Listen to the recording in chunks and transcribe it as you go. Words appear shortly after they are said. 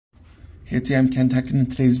Hey, it's I'm Ken Tech, and in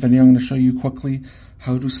today's video I'm going to show you quickly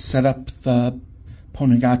how to set up the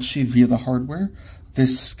Pwnagotchi via the hardware.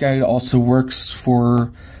 This guide also works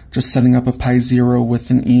for just setting up a Pi Zero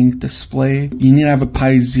with an eInk display. You need to have a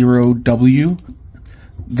Pi Zero W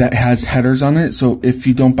that has headers on it, so if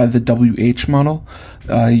you don't buy the WH model,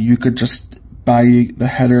 you could just buy the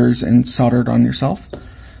headers and solder it on yourself.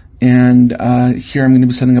 And here I'm going to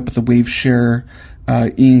be setting up with the Waveshare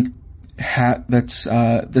eInk hat. That's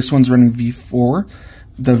this one's running V4.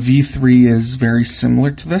 The V3 is very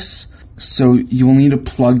similar to this, so you will need to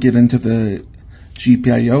plug it into the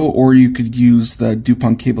GPIO, or you could use the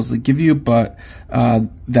DuPont cables they give you, but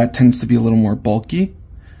that tends to be a little more bulky.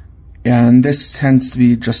 And this tends to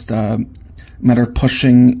be just a matter of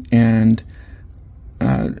pushing and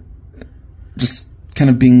just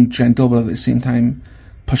kind of being gentle, but at the same time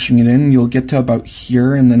pushing it in. You'll get to about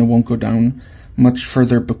here, and then it won't go down much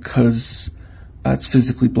further because it's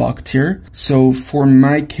physically blocked here. So for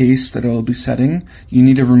my case that I'll be setting, you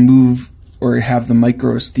need to remove or have the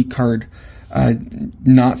MicroSD card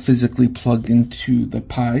not physically plugged into the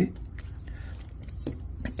Pi.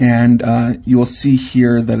 And you will see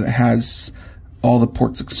here that it has all the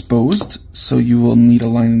ports exposed, so you will need to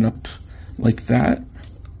line it up like that.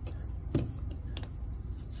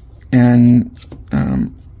 And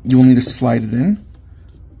you will need to slide it in.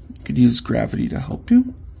 You could use gravity to help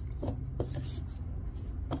you.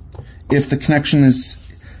 If the connection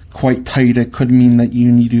is quite tight, it could mean that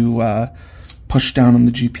you need to push down on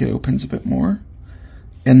the GPIO pins a bit more.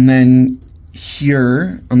 And then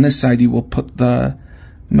here on this side, you will put the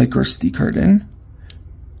MicroSD card in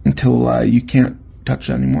until you can't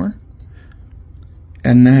touch it anymore.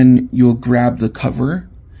 And then you'll grab the cover,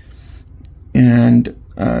 and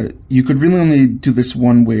you could really only do this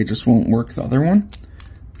one way, it just won't work the other one.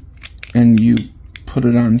 And you put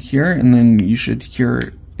it on here, and then you should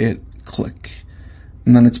hear it click.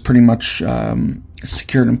 And then it's pretty much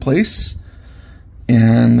secured in place,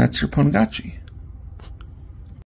 and that's your Pwnagotchi.